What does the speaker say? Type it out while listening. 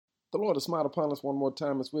The Lord has smiled upon us one more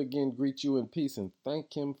time as we again greet you in peace and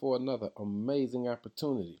thank Him for another amazing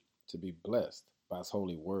opportunity to be blessed by His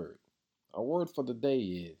holy word. Our word for the day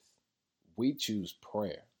is we choose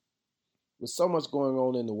prayer. With so much going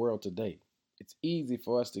on in the world today, it's easy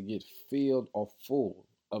for us to get filled or full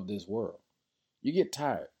of this world. You get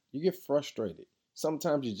tired, you get frustrated.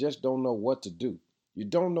 Sometimes you just don't know what to do. You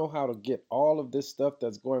don't know how to get all of this stuff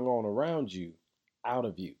that's going on around you out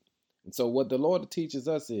of you. And so, what the Lord teaches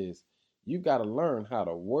us is you got to learn how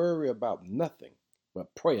to worry about nothing,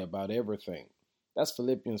 but pray about everything. That's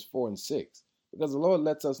Philippians 4 and 6. Because the Lord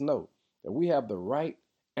lets us know that we have the right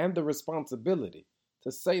and the responsibility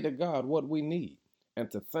to say to God what we need and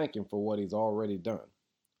to thank Him for what He's already done.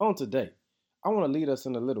 On today, I want to lead us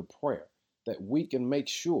in a little prayer that we can make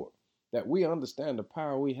sure that we understand the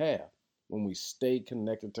power we have when we stay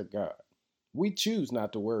connected to God. We choose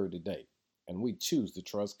not to worry today, and we choose to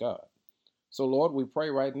trust God. So, Lord, we pray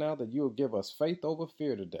right now that you will give us faith over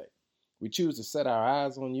fear today. We choose to set our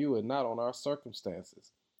eyes on you and not on our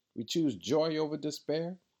circumstances. We choose joy over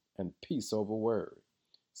despair and peace over worry.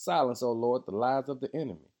 Silence, O Lord, the lies of the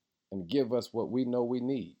enemy and give us what we know we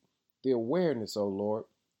need. The awareness, O Lord,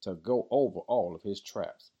 to go over all of his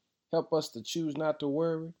traps. Help us to choose not to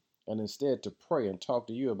worry and instead to pray and talk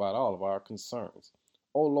to you about all of our concerns.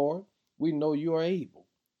 O Lord, we know you are able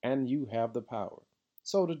and you have the power.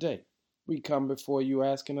 So today, we come before you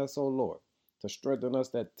asking us, O Lord, to strengthen us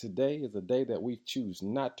that today is a day that we choose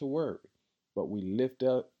not to worry, but we lift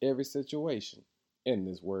up every situation in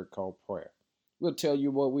this word called prayer. We'll tell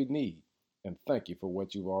you what we need and thank you for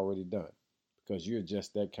what you've already done because you're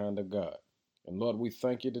just that kind of God. And Lord, we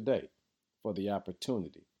thank you today for the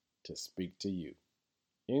opportunity to speak to you.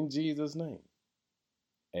 In Jesus' name,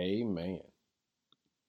 amen.